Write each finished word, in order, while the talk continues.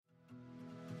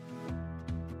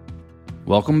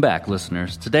Welcome back,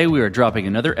 listeners. Today we are dropping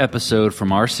another episode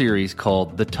from our series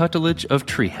called The Tutelage of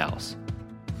Treehouse.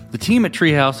 The team at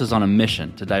Treehouse is on a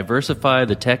mission to diversify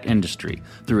the tech industry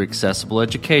through accessible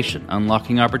education,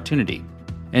 unlocking opportunity,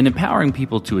 and empowering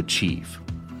people to achieve.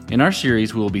 In our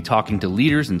series, we will be talking to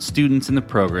leaders and students in the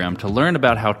program to learn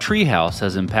about how Treehouse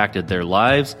has impacted their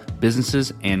lives,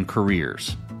 businesses, and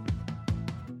careers.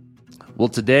 Well,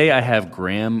 today I have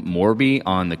Graham Morby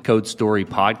on the Code Story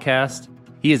podcast.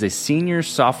 He is a senior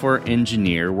software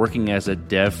engineer working as a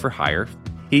dev for hire.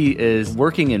 He is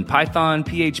working in Python,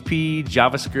 PHP,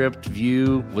 JavaScript,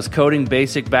 Vue, was coding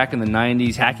BASIC back in the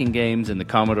 90s, hacking games in the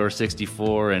Commodore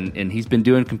 64, and he's been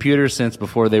doing computers since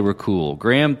before they were cool.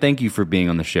 Graham, thank you for being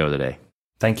on the show today.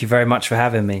 Thank you very much for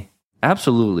having me.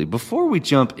 Absolutely. Before we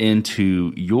jump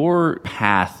into your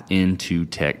path into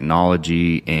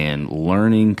technology and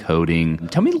learning coding,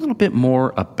 tell me a little bit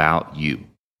more about you.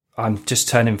 I'm just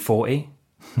turning 40.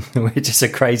 Which is a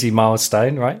crazy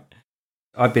milestone, right?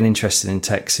 I've been interested in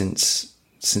tech since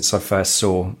I first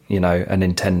saw, a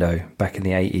Nintendo back in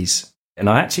the 80s. And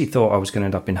I actually thought I was going to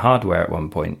end up in hardware at one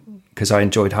point because I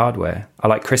enjoyed hardware.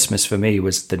 Christmas for me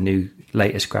was the new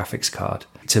latest graphics card.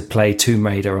 To play Tomb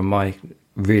Raider on my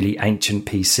really ancient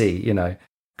PC,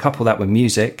 couple that with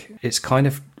music, it's kind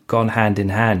of gone hand in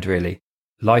hand, really.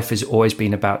 Life has always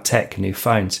been about tech, new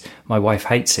phones. My wife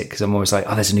hates it because I'm always like,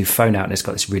 there's a new phone out and it's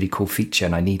got this really cool feature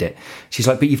and I need it. She's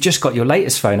like, but you've just got your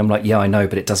latest phone. I'm like, yeah, I know,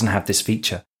 but it doesn't have this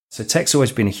feature. So tech's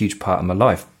always been a huge part of my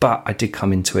life, but I did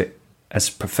come into it as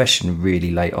a profession really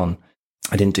late on.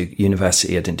 I didn't do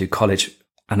university, I didn't do college.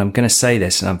 And I'm going to say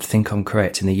this, and I think I'm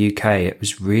correct. In the UK, it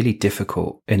was really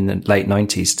difficult in the late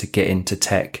 90s to get into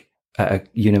tech at a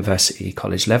university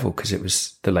college level because it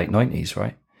was the late 90s,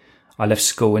 right? I left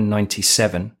school in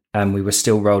 97 and we were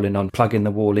still rolling on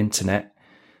plug-in-the-wall internet.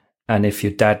 And if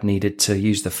your dad needed to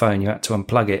use the phone, you had to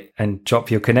unplug it and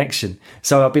drop your connection.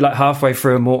 So I'll be like halfway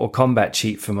through a Mortal Kombat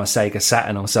cheat for my Sega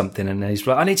Saturn or something. And he's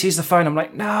like, I need to use the phone. I'm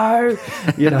like, no,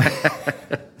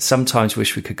 Sometimes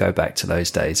wish we could go back to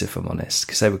those days, if I'm honest,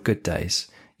 because they were good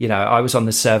days. I was on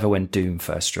the server when Doom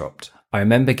first dropped. I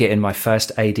remember getting my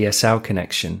first ADSL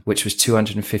connection, which was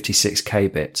 256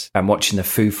 kbits, and watching the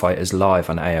Foo Fighters live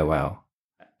on AOL.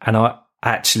 And I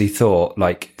actually thought,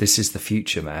 this is the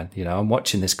future, man. I'm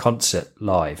watching this concert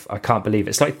live. I can't believe it.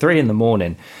 It's like 3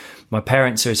 a.m. My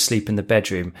parents are asleep in the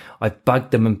bedroom. I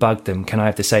bugged them. Can I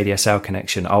have this ADSL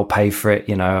connection? I'll pay for it.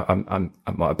 I'm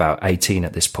about 18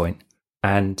 at this point.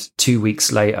 And 2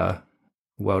 weeks later,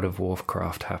 World of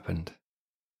Warcraft happened.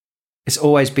 It's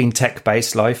always been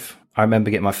tech-based life. I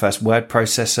remember getting my first word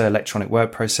processor, electronic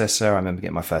word processor. I remember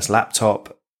getting my first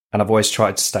laptop, and I've always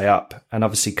tried to stay up. And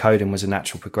obviously coding was a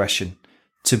natural progression.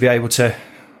 To be able to,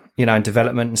 and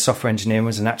development and software engineering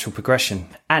was a natural progression.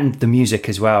 And the music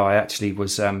as well. I actually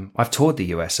was, I've toured the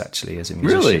US actually as a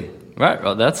musician. Really? Right.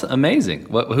 Well, that's amazing.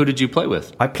 Who did you play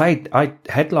with? I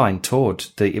toured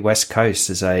the West Coast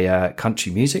as a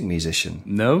country music musician.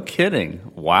 No kidding.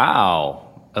 Wow.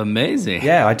 Amazing.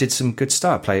 Yeah, I did some good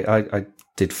stuff. I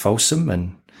did Folsom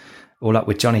and all up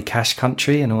with Johnny Cash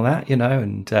country and all that,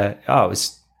 and it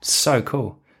was so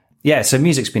cool. Yeah, so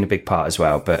music's been a big part as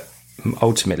well, but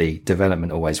ultimately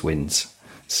development always wins.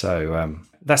 So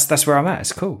that's where I'm at.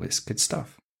 It's cool. It's good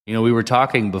stuff. We were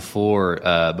talking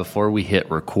before we hit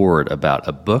record about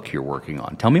a book you're working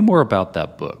on. Tell me more about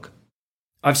that book.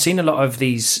 I've seen a lot of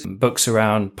these books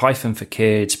around Python for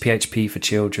kids, PHP for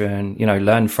children,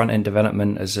 learn front-end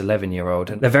development as an 11-year-old.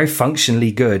 They're very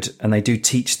functionally good and they do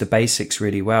teach the basics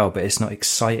really well, but it's not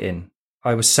exciting.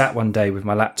 I was sat one day with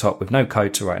my laptop with no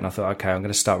code to write and I thought, okay, I'm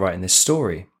going to start writing this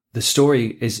story. The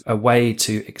story is a way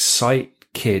to excite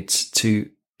kids to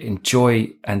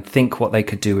enjoy and think what they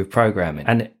could do with programming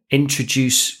and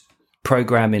introduce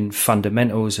programming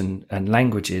fundamentals and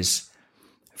languages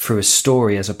through a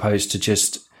story as opposed to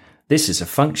just, this is a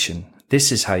function.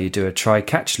 This is how you do a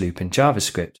try-catch loop in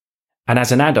JavaScript. And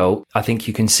as an adult, I think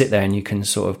you can sit there and you can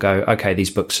sort of go, okay, these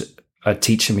books are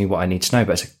teaching me what I need to know.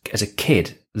 But as a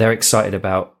kid, they're excited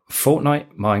about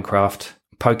Fortnite, Minecraft,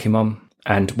 Pokemon,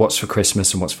 and what's for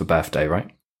Christmas and what's for birthday,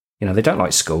 right? They don't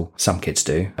like school. Some kids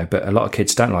do, but a lot of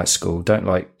kids don't like school,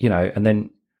 and then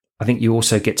I think you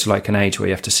also get to an age where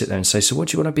you have to sit there and say, so what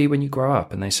do you want to be when you grow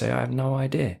up? And they say, I have no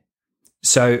idea.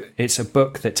 So it's a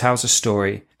book that tells a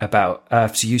story about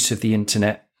Earth's use of the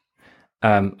internet.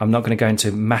 I'm not going to go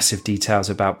into massive details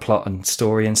about plot and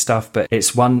story and stuff, but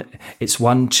it's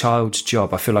one child's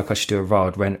job. I feel like I should do a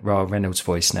Ryan Reynolds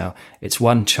voice now. It's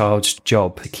one child's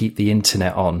job to keep the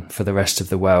internet on for the rest of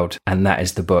the world. And that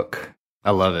is the book.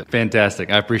 I love it. Fantastic.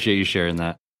 I appreciate you sharing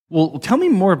that. Well, tell me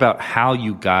more about how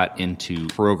you got into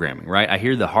programming, right? I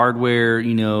hear the hardware,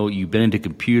 you've been into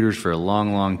computers for a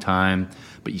long, long time,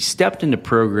 but you stepped into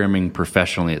programming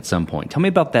professionally at some point. Tell me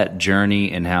about that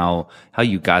journey and how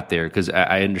you got there, because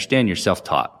I understand you're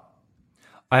self-taught.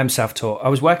 I am self-taught. I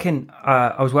was working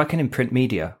in print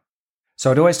media.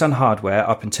 So I'd always done hardware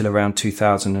up until around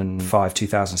 2005,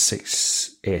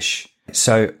 2006-ish.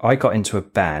 So I got into a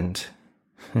band.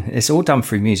 It's all done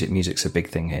through music. Music's a big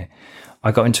thing here.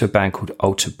 I got into a band called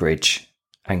Alter Bridge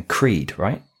and Creed,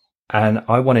 right? And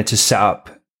I wanted to set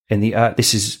up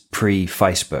this is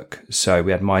pre-Facebook. So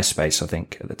we had MySpace, I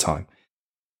think, at the time.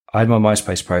 I had my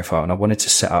MySpace profile and I wanted to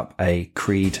set up a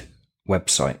Creed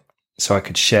website so I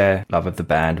could share love of the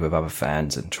band with other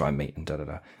fans and try and meet and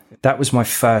da-da-da. That was my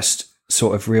first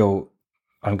sort of real,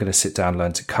 I'm going to sit down and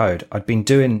learn to code. I'd been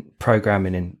doing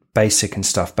programming in BASIC and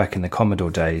stuff back in the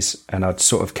Commodore days, and I'd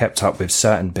sort of kept up with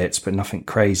certain bits, but nothing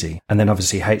crazy. And then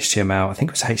obviously HTML, I think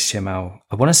it was HTML,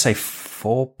 I want to say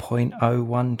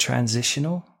 4.01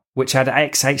 transitional, which had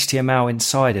XHTML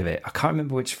inside of it. I can't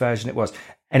remember which version it was.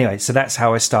 Anyway, so that's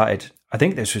how I started. I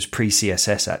think this was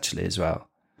pre-CSS actually as well.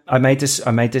 I made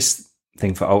this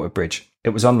thing for Alter Bridge. It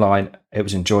was online. It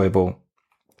was enjoyable.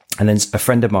 And then a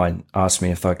friend of mine asked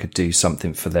me if I could do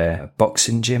something for their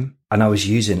boxing gym. And I was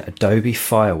using Adobe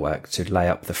Firework to lay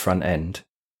up the front end,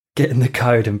 getting the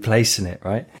code and placing it,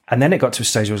 right? And then it got to a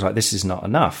stage where I was like, this is not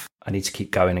enough. I need to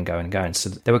keep going and going and going. So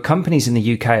there were companies in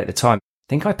the UK at the time. I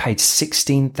think I paid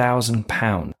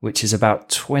 £16,000, which is about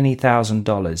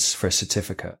 $20,000 for a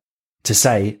certificate to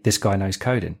say this guy knows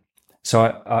coding. So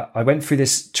I went through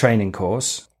this training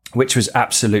course, which was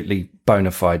absolutely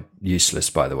bona fide useless,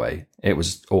 by the way. It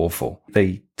was awful.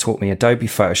 They taught me Adobe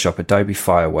Photoshop, Adobe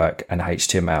Firework, and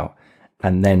HTML,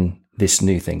 and then this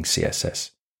new thing, CSS.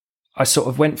 I sort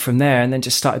of went from there and then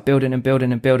just started building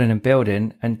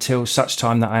until such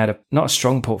time that I had not a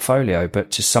strong portfolio,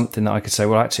 but just something that I could say,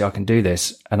 well, actually, I can do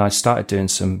this. And I started doing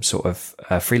some sort of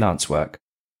freelance work.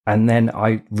 And then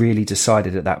I really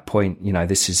decided at that point,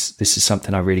 this is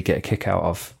something I really get a kick out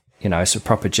of. It's a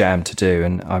proper jam to do,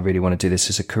 and I really want to do this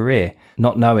as a career,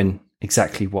 not knowing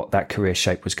exactly what that career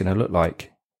shape was going to look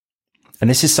like. And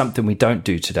this is something we don't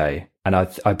do today, and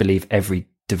I believe every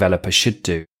developer should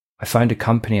do. I phoned a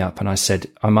company up and I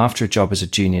said, I'm after a job as a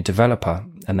junior developer.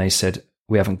 And they said,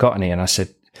 we haven't got any. And I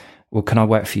said, well, can I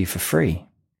work for you for free?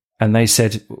 And they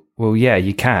said, well, yeah,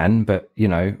 you can, but,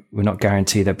 we're not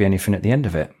guaranteed there'll be anything at the end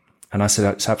of it. And I said,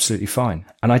 that's absolutely fine.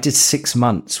 And I did 6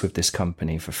 months with this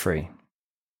company for free.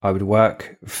 I would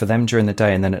work for them during the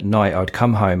day, and then at night I would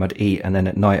come home, I'd eat, and then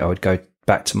at night I would go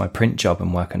back to my print job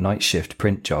and work a night shift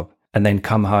print job, and then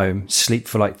come home, sleep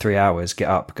for like 3 hours, get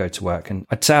up, go to work. And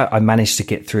I'd say I managed to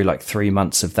get through like 3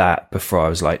 months of that before I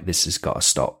was like, this has got to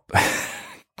stop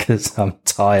because I'm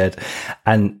tired,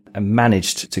 and I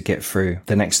managed to get through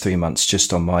the next 3 months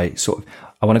just on my sort of,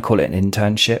 I want to call it an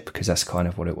internship because that's kind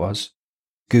of what it was.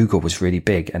 Google was really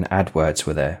big and AdWords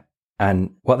were there.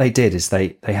 And what they did is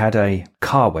they had a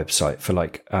car website for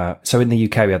so in the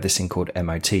UK, we have this thing called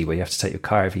MOT where you have to take your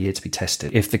car every year to be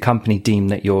tested. If the company deem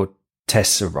that your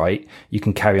tests are right, you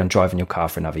can carry on driving your car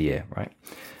for another year, right?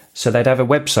 So they'd have a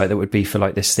website that would be for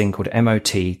like this thing called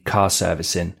MOT car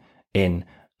servicing in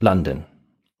London.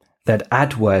 They'd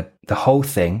AdWord the whole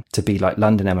thing to be like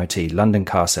London MOT, London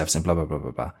car servicing, blah, blah, blah,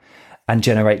 blah, blah, and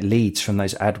generate leads from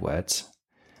those AdWords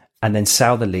and then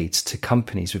sell the leads to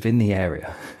companies within the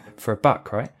area for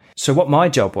 $1, right? So what my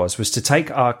job was to take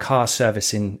our car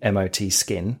servicing MOT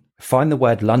skin, find the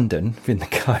word London in the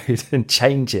code and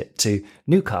change it to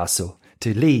Newcastle,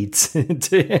 to Leeds. And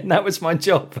that was my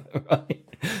job, right?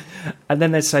 And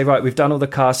then they'd say, right, we've done all the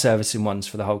car servicing ones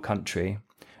for the whole country.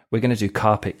 We're going to do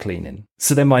carpet cleaning.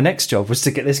 So then my next job was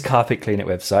to get this carpet cleaning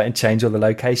website and change all the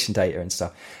location data and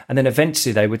stuff. And then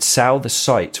eventually they would sell the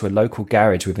site to a local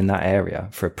garage within that area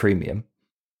for a premium.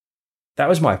 That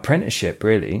was my apprenticeship,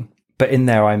 really. But in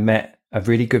there, I met a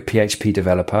really good PHP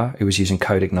developer who was using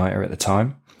CodeIgniter at the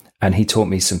time, and he taught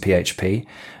me some PHP.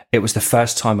 It was the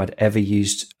first time I'd ever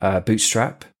used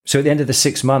Bootstrap. So at the end of the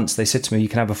 6 months, they said to me, you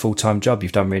can have a full-time job.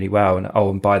 You've done really well. And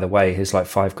and by the way, here's like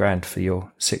 $5,000 for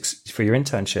your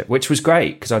internship, which was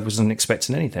great because I wasn't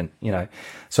expecting anything,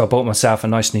 So I bought myself a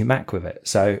nice new Mac with it.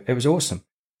 So it was awesome.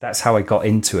 That's how I got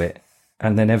into it.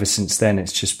 And then ever since then,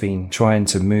 it's just been trying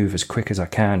to move as quick as I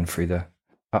can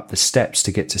up the steps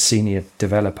to get to senior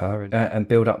developer and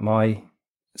build up my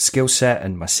skill set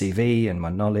and my CV and my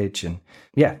knowledge. And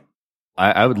yeah.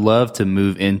 I would love to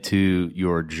move into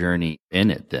your journey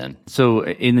in it then. So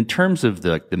in terms of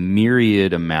the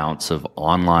myriad amounts of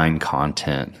online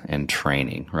content and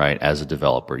training, right, as a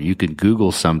developer, you could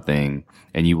Google something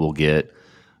and you will get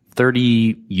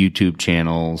 30 YouTube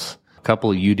channels, a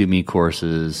couple of Udemy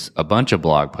courses, a bunch of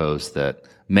blog posts that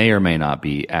may or may not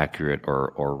be accurate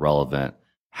or relevant.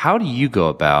 How do you go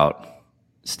about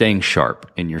staying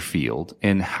sharp in your field,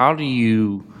 and how do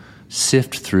you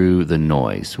sift through the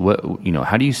noise?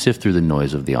 How do you sift through the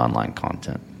noise of the online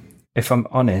content? If I'm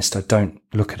honest, I don't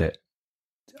look at it.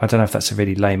 I don't know if that's a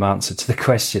really lame answer to the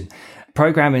question.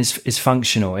 Programming is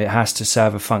functional. It has to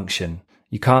serve a function.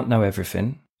 You can't know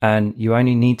everything, and you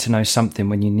only need to know something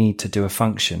when you need to do a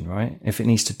function, right? If it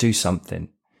needs to do something.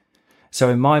 So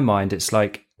in my mind, it's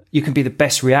like you can be the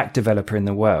best React developer in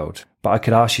the world, but I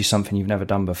could ask you something you've never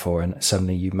done before and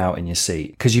suddenly you melt in your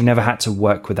seat because you've never had to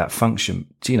work with that function.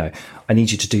 I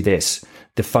need you to do this.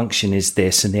 The function is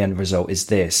this and the end result is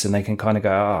this. And they can kind of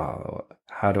go,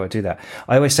 how do I do that?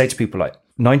 I always say to people, like,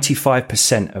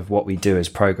 95% of what we do as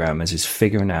programmers is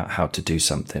figuring out how to do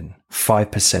something.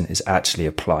 5% is actually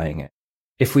applying it.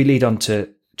 If we lead on to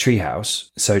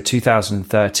Treehouse, so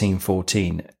 2013,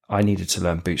 14, I needed to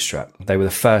learn Bootstrap. They were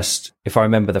the first, if I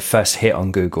remember, the first hit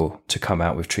on Google to come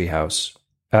out with Treehouse.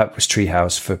 Was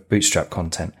Treehouse for Bootstrap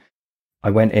content.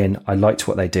 I went in, I liked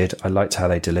what they did, I liked how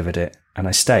they delivered it, and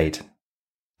I stayed.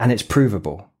 And it's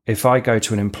provable. If I go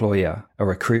to an employer, a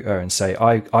recruiter, and say,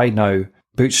 I know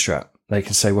Bootstrap, they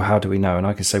can say, well, how do we know? And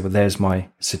I can say, well, there's my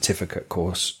certificate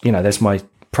course. There's my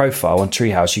profile on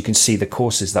Treehouse. You can see the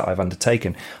courses that I've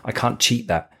undertaken. I can't cheat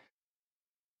that.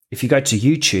 If you go to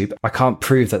YouTube, I can't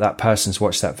prove that person's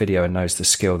watched that video and knows the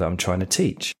skill that I'm trying to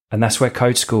teach. And that's where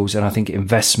code schools and I think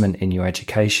investment in your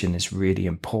education is really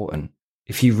important.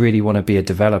 If you really want to be a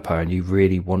developer and you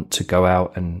really want to go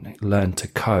out and learn to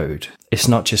code, it's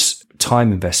not just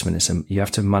time investment. You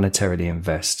have to monetarily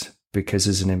invest, because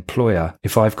as an employer,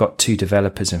 if I've got two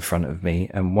developers in front of me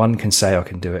and one can say I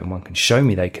can do it and one can show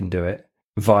me they can do it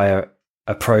via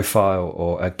a profile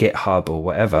or a GitHub or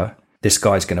whatever, this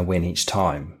guy's going to win each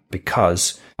time,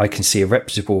 because I can see a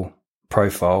reputable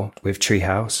profile with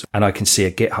Treehouse and I can see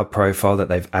a GitHub profile that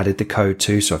they've added the code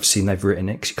to. So I've seen they've written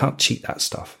it, 'cause you can't cheat that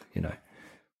stuff,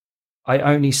 I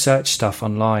only search stuff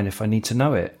online if I need to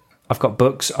know it. I've got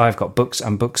books and books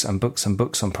and books and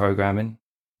books on programming,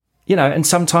 and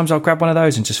sometimes I'll grab one of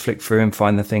those and just flick through and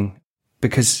find the thing,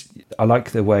 because I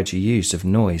like the word you used of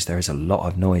noise. There is a lot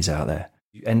of noise out there.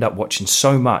 You end up watching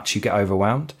so much, you get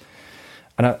overwhelmed.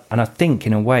 And I think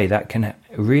in a way that can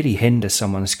really hinder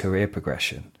someone's career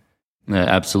progression.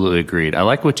 Absolutely agreed. I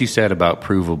like what you said about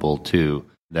provable too,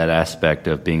 that aspect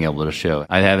of being able to show.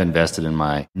 I have invested in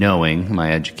my knowing,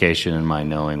 my education, and my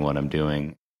knowing what I'm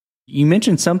doing. You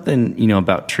mentioned something,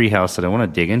 about Treehouse that I want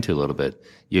to dig into a little bit.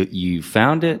 You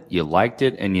found it, you liked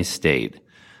it, and you stayed.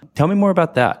 Tell me more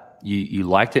about that. You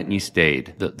liked it and you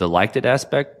stayed. The liked it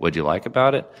aspect, what'd you like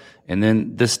about it? And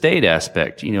then the stayed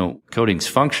aspect, coding's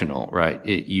functional, right?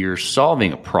 You're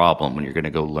solving a problem when you're going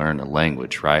to go learn a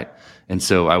language, right? And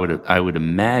so I would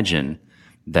imagine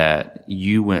that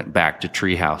you went back to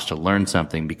Treehouse to learn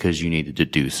something because you needed to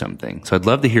do something. So I'd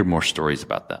love to hear more stories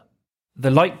about that. I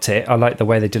liked it. I like the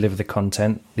way they deliver the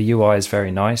content. The UI is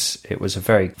very nice. It was a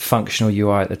very functional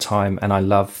UI at the time, and I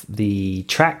love the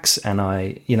tracks. And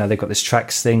they've got this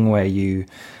tracks thing where you're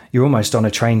almost on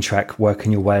a train track,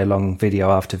 working your way along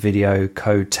video after video,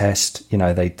 code test.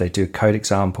 They do code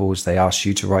examples. They ask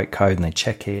you to write code and they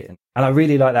check it. And I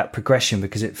really like that progression,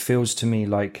 because it feels to me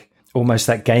like almost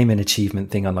that gaming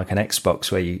achievement thing on like an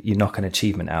Xbox where you knock an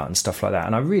achievement out and stuff like that.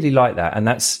 And I really like that. And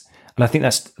I think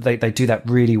they do that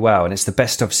really well. And it's the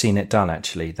best I've seen it done,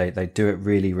 actually. They do it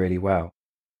really, really well.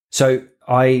 So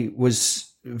I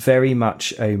was very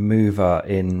much a mover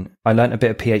I learned a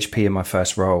bit of PHP in my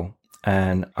first role.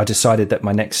 And I decided that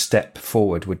my next step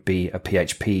forward would be a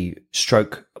PHP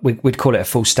stroke. We'd call it a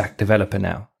full stack developer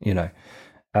now,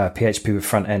 PHP with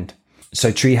front end. So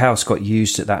Treehouse got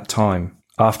used at that time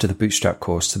after the Bootstrap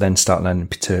course to then start learning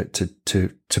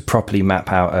to properly map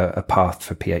out a path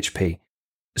for PHP.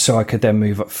 So I could then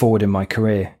move forward in my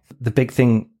career. The big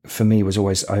thing for me was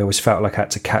I always felt like I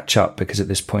had to catch up, because at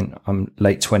this point I'm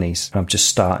late 20s and I'm just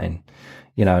starting,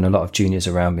 and a lot of juniors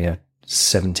around me are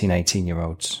 17,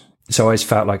 18-year-olds. So I always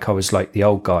felt like I was like the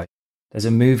old guy. There's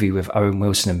a movie with Owen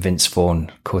Wilson and Vince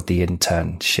Vaughn called The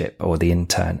Internship, or The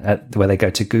Intern, where they go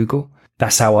to Google.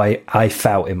 That's how I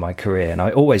felt in my career. And I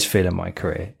always feel in my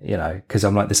career, because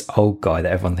I'm like this old guy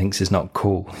that everyone thinks is not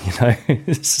cool, So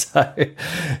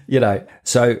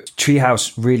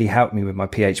Treehouse really helped me with my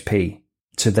PHP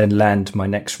to then land my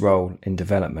next role in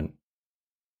development.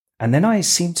 And then I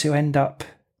seemed to end up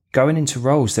going into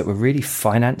roles that were really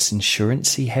finance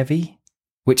insurance-y heavy,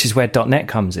 which is where .NET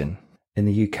comes in. in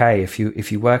the UK, if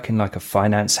you work in like a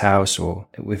finance house or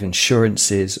with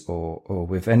insurances or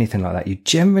with anything like that, you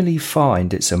generally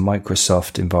find it's a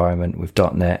Microsoft environment with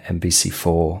 .NET,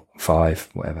 MVC4, 5,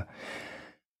 whatever.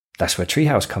 That's where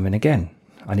Treehouse come in again.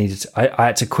 I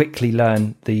had to quickly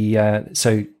learn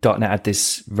so .NET had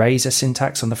this razor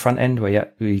syntax on the front end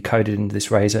where you coded into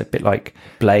this razor, a bit like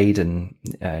Blade and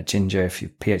Ginger if you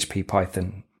PHP,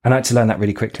 Python. And I had to learn that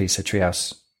really quickly. So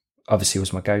Treehouse obviously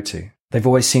was my go-to. They've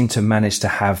always seemed to manage to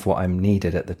have what I'm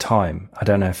needed at the time. I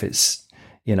don't know if it's,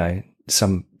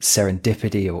 some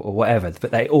serendipity or whatever,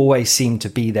 but they always seem to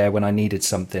be there when I needed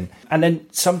something. And then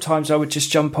sometimes I would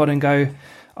just jump on and go,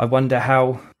 I wonder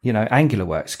how, Angular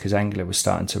works, because Angular was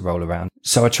starting to roll around.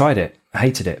 So I tried it. I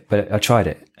hated it, but I tried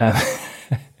it.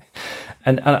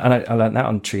 And I learned that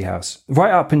on Treehouse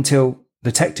right up until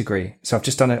the tech degree. So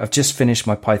I've just finished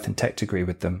my Python tech degree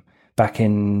with them back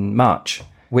in March,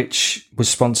 which was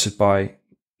sponsored by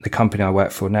the company I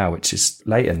work for now, which is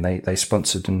Leighton. They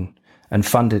sponsored and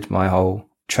funded my whole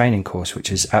training course,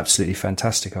 which is absolutely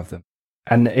fantastic of them.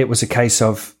 And it was a case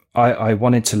of, I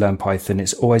wanted to learn Python.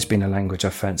 It's always been a language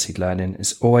I've fancied learning.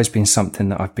 It's always been something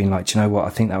that I've been like, do you know what? I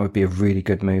think that would be a really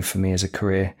good move for me as a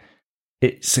career.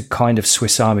 It's a kind of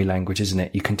Swiss Army language, isn't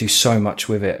it? You can do so much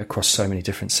with it across so many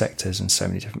different sectors and so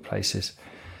many different places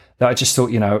that I just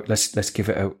thought, let's give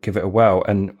it a whirl.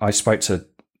 And I spoke to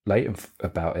Leighton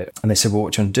about it and they said, well,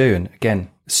 what do you want to do? And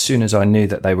again, as soon as I knew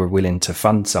that they were willing to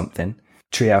fund something,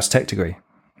 Treehouse tech degree,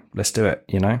 let's do it.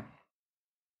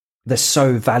 They're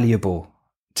so valuable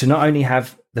to not only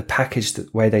have the package, the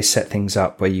way they set things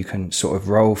up, where you can sort of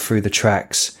roll through the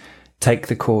tracks, take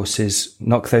the courses,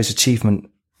 knock those I'm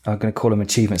going to call them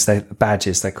achievements, they're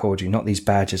badges, they're called, you knock these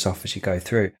badges off as you go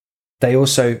through. They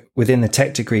also, within the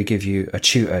tech degree, give you a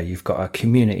tutor, you've got a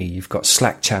community, you've got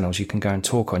Slack channels you can go and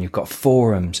talk on, you've got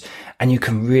forums, and you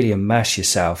can really immerse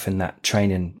yourself in that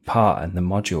training part and the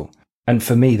module. And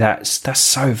for me, that's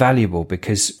so valuable,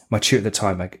 because my tutor at the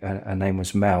time, her name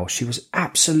was Mel. She was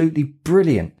absolutely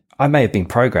brilliant. I may have been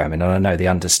programming and I know the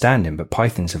understanding, but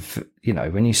Python's,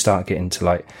 when you start getting to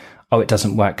like, it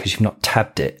doesn't work because you've not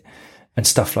tabbed it and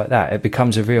stuff like that, it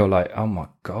becomes a real like, oh my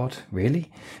God,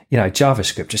 really?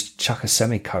 JavaScript, just chuck a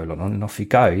semicolon on and off you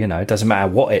go. It doesn't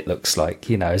matter what it looks like,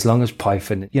 as long as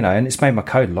Python, and it's made my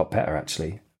code a lot better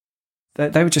actually.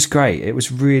 They were just great. It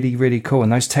was really, really cool.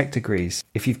 And those tech degrees,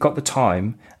 if you've got the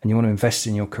time and you want to invest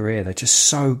in your career, they're just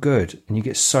so good and you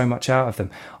get so much out of them.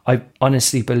 I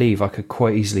honestly believe I could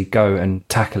quite easily go and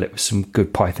tackle it with some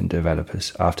good Python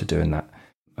developers after doing that.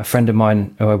 A friend of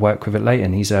mine who I work with at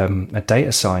Leighton, he's a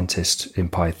data scientist in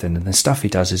Python, and the stuff he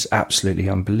does is absolutely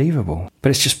unbelievable. But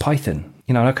it's just Python.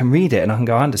 And I can read it and I can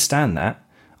go, I understand that.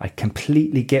 I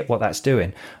completely get what that's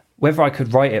doing. Whether I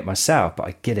could write it myself, but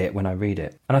I get it when I read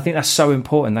it. And I think that's so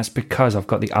important. That's because I've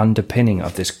got the underpinning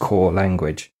of this core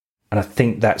language. And I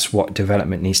think that's what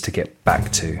development needs to get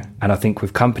back to. And I think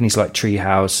with companies like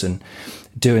Treehouse and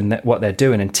doing what they're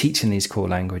doing and teaching these core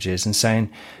languages and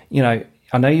saying,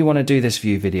 I know you want to do this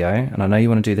Vue video and I know you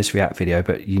want to do this React video,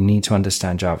 but you need to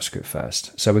understand JavaScript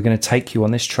first. So we're going to take you on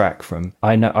this track from,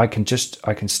 I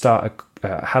can start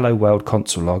a Hello World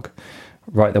console log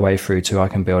right the way through to I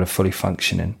can build a fully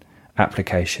functioning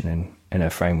application in a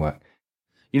framework.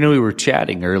 We were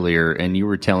chatting earlier and you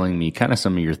were telling me kind of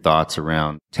some of your thoughts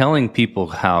around telling people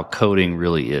how coding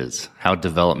really is, how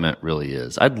development really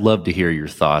is. I'd love to hear your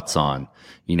thoughts on,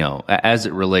 as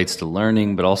it relates to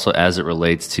learning, but also as it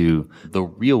relates to the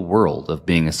real world of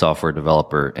being a software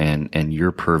developer and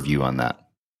your purview on that.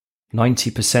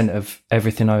 90% of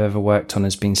everything I've ever worked on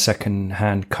has been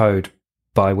second-hand code,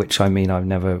 by which I mean I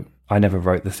never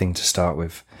wrote the thing to start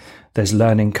with. There's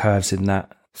learning curves in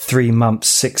that. 3 months,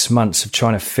 6 months of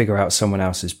trying to figure out someone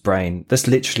else's brain. That's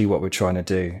literally what we're trying to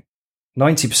do.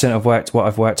 90% of what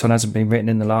I've worked on hasn't been written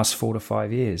in the last 4 to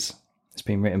 5 years. It's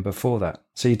been written before that.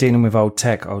 So you're dealing with old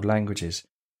tech, old languages.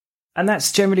 And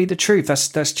that's generally the truth.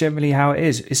 That's generally how it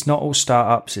is. It's not all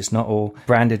startups. It's not all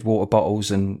branded water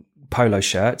bottles and polo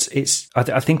shirts.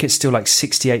 I think it's still like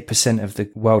 68% of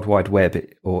the World Wide Web,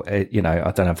 or I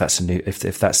don't know if that's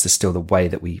if that's still the way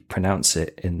that we pronounce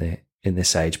it in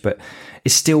this age, but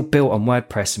it's still built on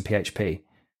WordPress and PHP.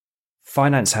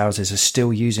 Finance houses are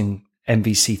still using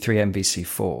MVC3,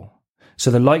 MVC4. So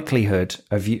the likelihood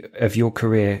of your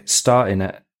career starting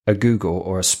at a Google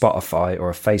or a Spotify or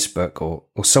a Facebook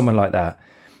or someone like that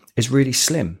is really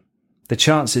slim. The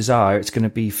chances are it's going to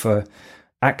be for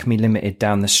Acme Limited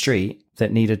down the street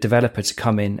that need a developer to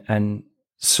come in and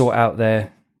sort out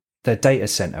their data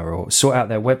center or sort out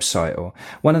their website. Or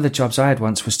one of the jobs I had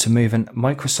once was to move a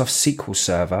Microsoft SQL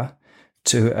server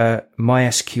to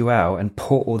MySQL and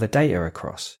port all the data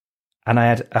across. and I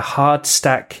had a hard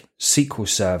stack SQL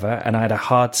server and I had a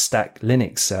hard stack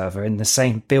Linux server in the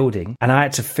same building. And I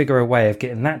had to figure a way of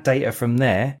getting that data from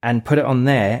there and put it on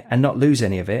there and not lose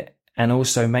any of it, and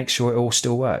also make sure it all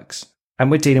still works.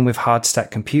 And we're dealing with hard stack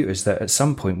computers that at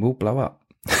some point will blow up.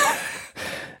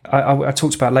 I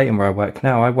talked about Leighton where I work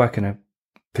now. I work in a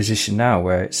position now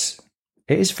where it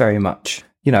is very much,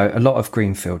 you know, a lot of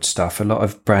greenfield stuff, a lot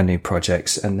of brand new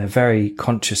projects, and they're very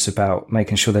conscious about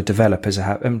making sure their developers are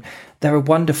happy. And they're a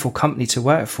wonderful company to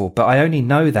work for, but I only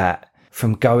know that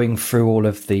from going through all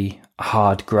of the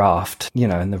hard graft, you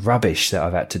know, and the rubbish that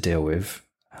I've had to deal with.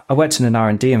 I worked in an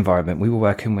R&D environment. We were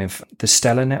working with the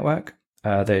Stellar network,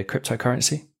 the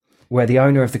cryptocurrency, where the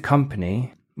owner of the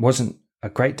company wasn't a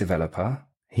great developer.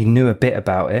 He knew a bit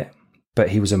about it, but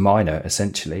he was a miner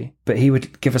essentially. But he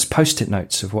would give us post-it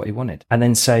notes of what he wanted and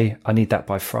then say, I need that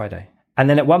by Friday. And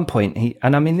then at one point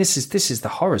this is the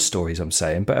horror stories I'm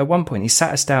saying, but at one point he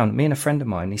sat us down, me and a friend of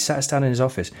mine, he sat us down in his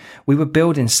office. We were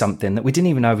building something that we didn't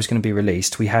even know was going to be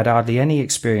released. We had hardly any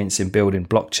experience in building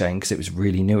blockchain because it was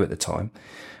really new at the time.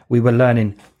 We were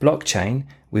learning blockchain.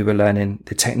 We were learning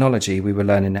the technology. We were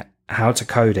learning how to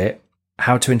code it,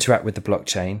 how to interact with the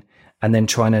blockchain, and then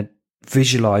trying to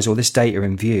visualize all this data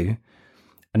in Vue.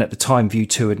 And at the time, Vue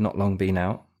 2 had not long been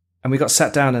out. And we got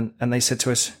sat down and they said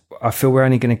to us, I feel we're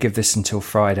only going to give this until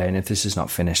Friday. And if this is not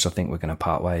finished, I think we're going to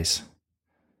part ways.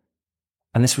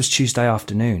 And this was Tuesday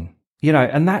afternoon, you know,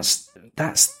 and that's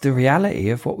the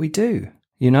reality of what we do.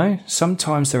 You know,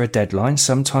 sometimes there are deadlines,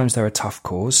 sometimes there are tough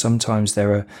calls, sometimes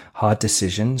there are hard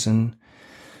decisions, and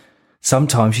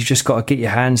sometimes you just got to get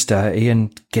your hands dirty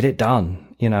and get it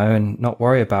done, you know, and not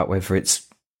worry about whether it's,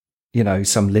 you know,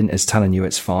 some linter's telling you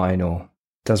it's fine, or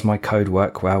does my code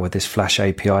work well with this Flash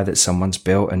API that someone's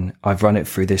built and I've run it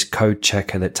through this code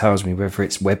checker that tells me whether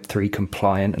it's Web3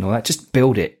 compliant and all that. Just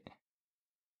build it.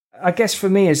 I guess for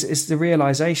me is the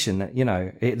realization that, you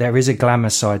know, there is a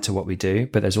glamour side to what we do,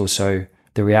 but there's also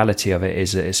the reality of it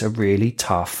is that it's a really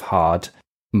tough, hard,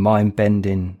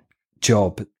 mind-bending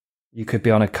job. You could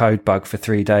be on a code bug for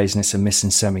 3 days and it's a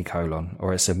missing semicolon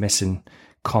or it's a missing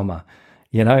comma.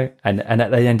 You know, and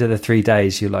at the end of the 3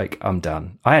 days, you're like, I'm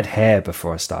done. I had hair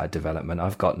before I started development.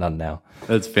 I've got none now.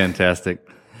 That's fantastic.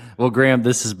 Well, Graham,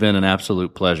 this has been an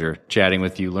absolute pleasure chatting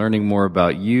with you, learning more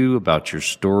about you, about your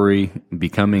story,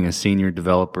 becoming a senior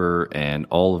developer, and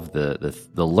all of the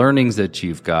learnings that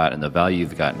you've got and the value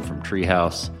you've gotten from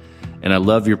Treehouse. And I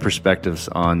love your perspectives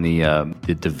on the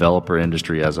developer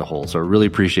industry as a whole. So I really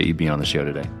appreciate you being on the show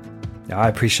today. I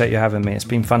appreciate you having me. It's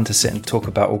been fun to sit and talk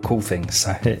about all cool things.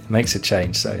 So it makes a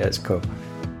change. So yeah, it's cool.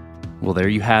 Well, there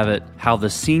you have it. How the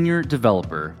senior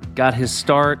developer got his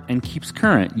start and keeps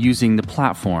current using the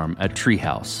platform at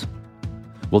Treehouse.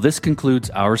 Well, this concludes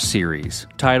our series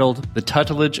titled The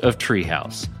Tutelage of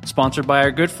Treehouse, sponsored by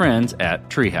our good friends at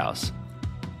Treehouse.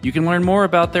 You can learn more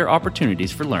about their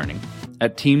opportunities for learning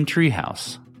at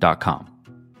teamtreehouse.com.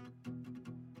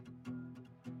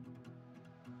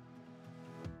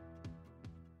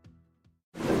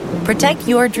 Protect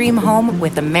your dream home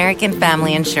with American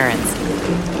Family Insurance.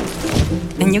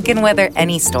 And you can weather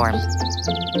any storm.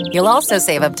 You'll also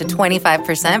save up to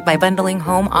 25% by bundling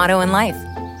home, auto, and life.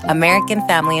 American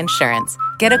Family Insurance.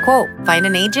 Get a quote. Find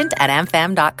an agent at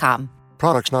amfam.com.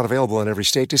 Products not available in every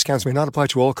state. Discounts may not apply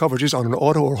to all coverages on an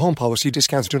auto or home policy.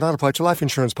 Discounts do not apply to life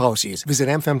insurance policies. Visit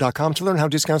amfam.com to learn how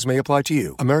discounts may apply to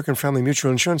you. American Family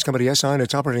Mutual Insurance Company, SI, and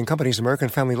its operating companies, American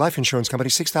Family Life Insurance Company,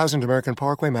 6000 American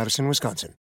Parkway, Madison, Wisconsin.